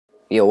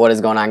Yo, what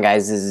is going on,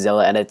 guys? This is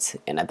Zilla Edits,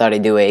 and I thought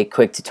I'd do a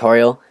quick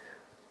tutorial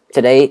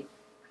today.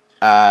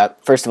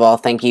 First of all,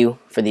 thank you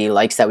for the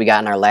likes that we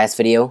got in our last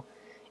video,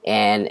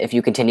 and if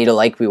you continue to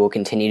like, we will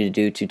continue to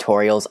do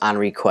tutorials on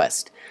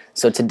request.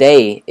 So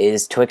today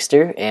is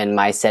Twixtor and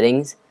my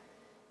settings.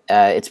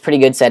 It's pretty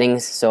good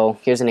settings, so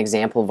here's an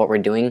example of what we're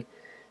doing.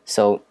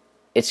 So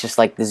it's just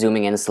like the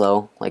zooming in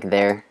slow, like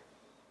there,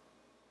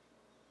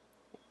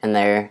 and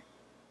there,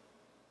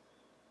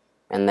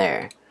 and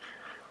there.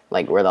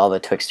 Like where all the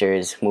Twixtor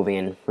is moving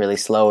in really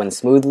slow and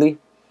smoothly.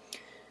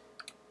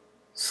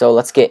 So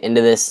let's get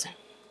into this.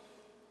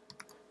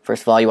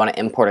 First of all, you want to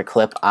import a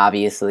clip,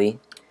 obviously,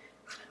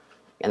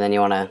 and then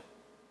you want to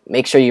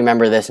make sure you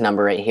remember this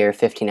number right here,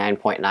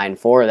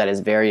 59.94. That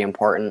is very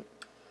important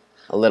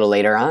a little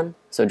later on.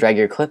 So drag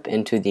your clip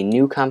into the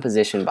new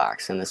composition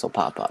box and this will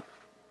pop up.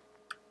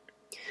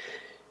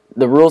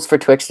 The rules for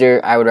Twixtor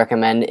I would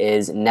recommend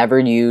is never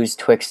use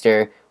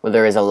Twixtor where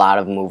there is a lot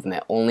of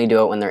movement. Only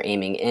do it when they're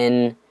aiming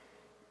in,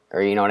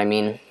 or you know what I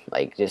mean?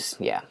 Like,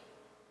 just, yeah.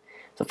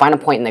 So find a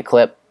point in the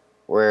clip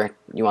where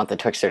you want the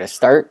Twixtor to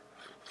start.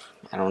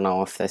 I don't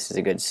know if this is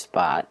a good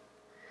spot.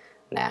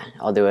 Nah,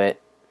 I'll do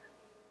it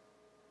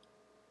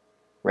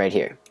right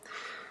here.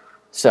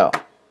 So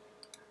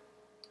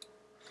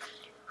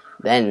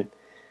then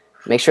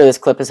make sure this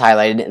clip is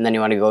highlighted, and then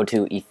you want to go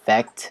to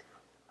Effect,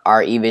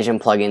 RE Vision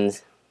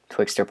Plugins,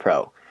 Twixtor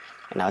Pro.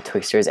 And now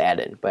Twixtor is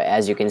added. But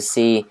as you can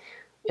see,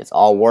 it's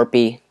all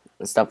warpy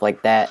and stuff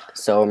like that.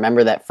 So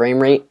remember that frame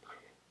rate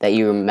that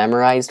you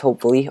memorized,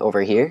 hopefully,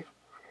 over here.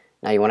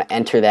 Now you want to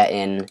enter that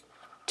in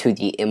to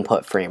the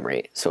input frame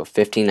rate, so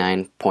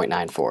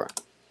 59.94.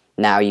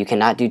 Now you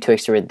cannot do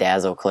Twixtor with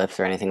dazzle clips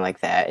or anything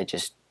like that. It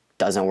just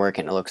doesn't work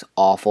and it looks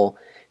awful.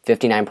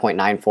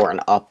 59.94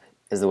 and up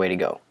is the way to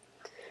go.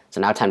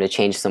 So now time to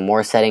change some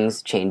more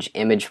settings. Change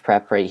image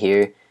prep right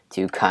here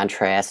to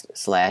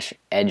contrast/edge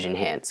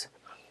enhance.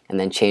 And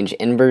then change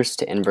inverse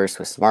to inverse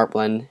with smart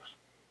blend.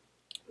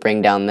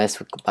 Bring down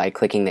this by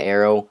clicking the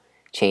arrow.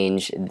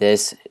 Change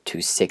this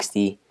to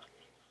 60.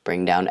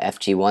 Bring down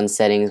FG1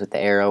 settings with the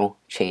arrow.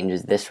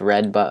 Change this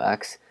red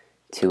box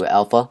to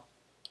alpha.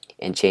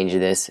 And change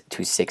this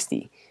to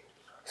 60.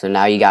 So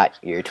now you got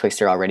your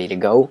Twixtor all ready to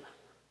go.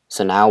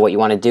 So now what you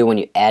want to do when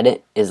you add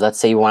it is, let's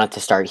say you want it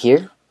to start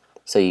here.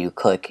 So you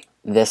click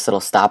this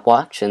little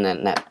stopwatch, and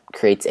then that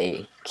creates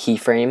a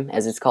keyframe,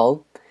 as it's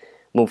called.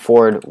 Move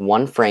forward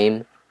one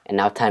frame, and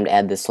now time to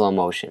add the slow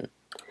motion.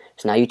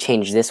 So now you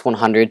change this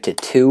 100 to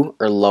 2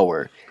 or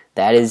lower.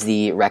 That is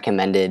the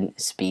recommended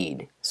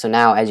speed. So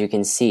now, as you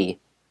can see,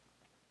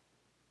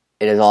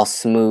 it is all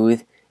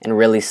smooth and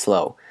really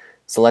slow.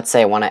 So let's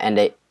say I want to end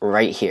it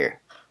right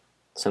here.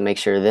 So make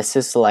sure this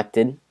is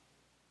selected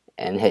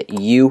and hit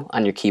U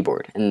on your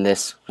keyboard, and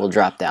this will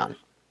drop down.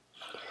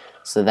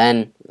 So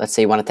then, let's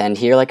say you want it to end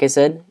here, like I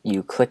said,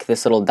 you click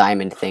this little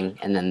diamond thing,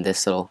 and then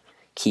this little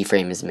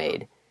keyframe is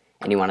made.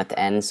 And you want it to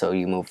end, so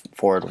you move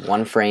forward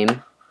one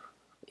frame,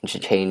 and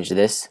should change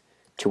this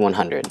to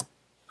 100.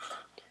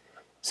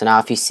 So now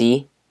if you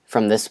see,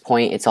 from this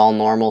point, it's all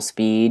normal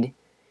speed,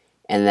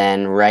 and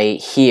then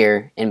right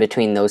here, in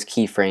between those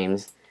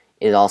keyframes,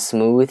 is all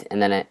smooth,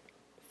 and then it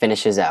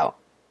finishes out.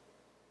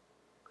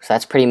 So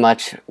that's pretty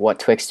much what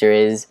Twixtor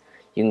is.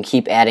 You can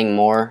keep adding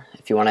more.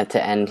 If you want it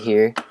to end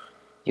here,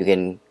 you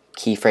can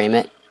keyframe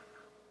it,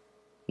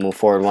 move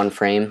forward one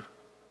frame,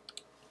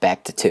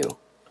 back to 2.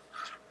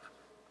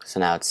 So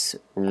now it's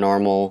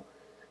normal,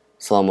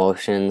 slow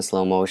motion,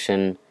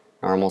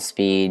 normal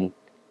speed,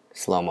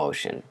 slow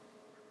motion.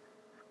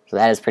 So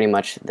that is pretty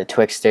much the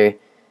Twixtor.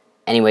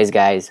 Anyways,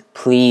 guys,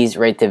 please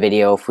rate the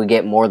video. If we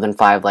get more than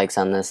 5 likes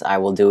on this, I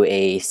will do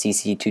a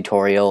CC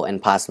tutorial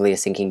and possibly a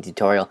syncing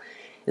tutorial,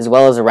 as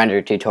well as a render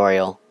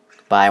tutorial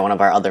by one of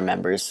our other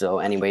members. So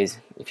anyways,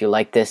 if you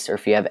like this, or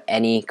if you have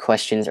any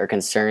questions or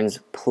concerns,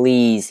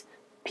 please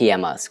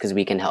PM us, because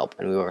we can help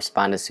and we will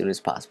respond as soon as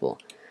possible.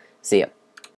 See ya.